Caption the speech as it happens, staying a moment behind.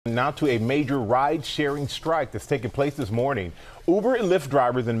Now to a major ride-sharing strike that's taking place this morning. Uber and Lyft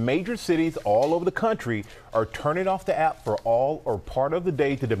drivers in major cities all over the country are turning off the app for all or part of the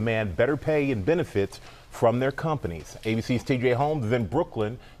day to demand better pay and benefits from their companies. ABC's TJ Holmes is in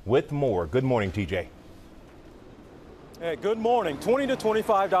Brooklyn with more. Good morning, TJ. Hey, good morning. $20 to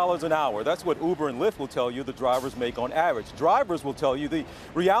 $25 an hour. That's what Uber and Lyft will tell you the drivers make on average. Drivers will tell you the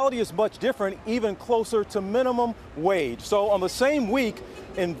reality is much different, even closer to minimum wage. So on the same week,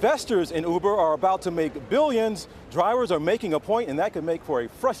 investors in Uber are about to make billions. Drivers are making a point, and that could make for a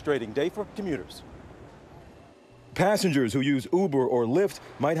frustrating day for commuters. Passengers who use Uber or Lyft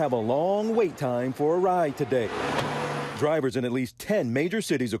might have a long wait time for a ride today. Drivers in at least 10 major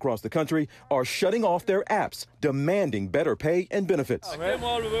cities across the country are shutting off their apps, demanding better pay and benefits. I came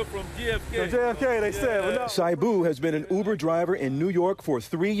all the way from JFK. From JFK, they said. Well, no. Saibu has been an Uber driver in New York for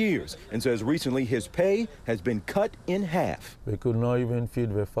 3 years and says recently his pay has been cut in half. We could not even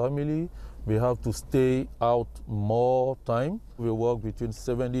feed the family. We have to stay out more time. We work between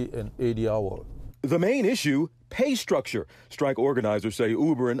 70 and 80 hours. The main issue, pay structure. Strike organizers say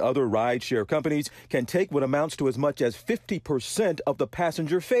Uber and other rideshare companies can take what amounts to as much as 50% of the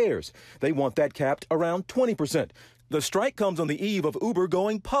passenger fares. They want that capped around 20%. The strike comes on the eve of Uber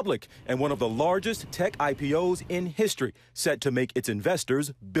going public and one of the largest tech IPOs in history, set to make its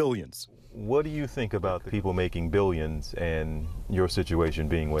investors billions. What do you think about the people making billions and your situation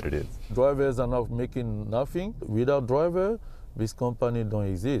being what it is? Drivers are not making nothing. Without driver, this company don't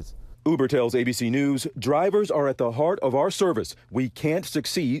exist. Uber tells ABC News, drivers are at the heart of our service. We can't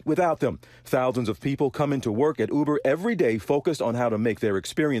succeed without them. Thousands of people come into work at Uber every day focused on how to make their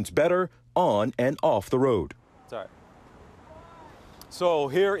experience better on and off the road. Sorry. So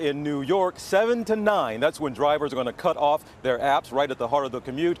here in New York, 7 to 9, that's when drivers are going to cut off their apps right at the heart of the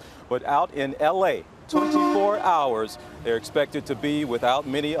commute. But out in L.A., 24 hours, they're expected to be without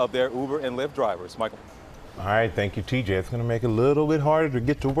many of their Uber and Lyft drivers. Michael. All right, thank you, TJ. It's going to make it a little bit harder to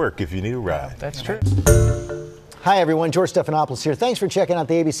get to work if you need a ride. That's true. Hi, everyone. George Stephanopoulos here. Thanks for checking out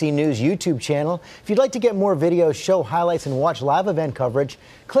the ABC News YouTube channel. If you'd like to get more videos, show highlights, and watch live event coverage,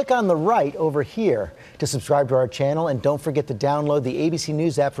 click on the right over here to subscribe to our channel. And don't forget to download the ABC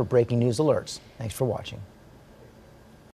News app for breaking news alerts. Thanks for watching.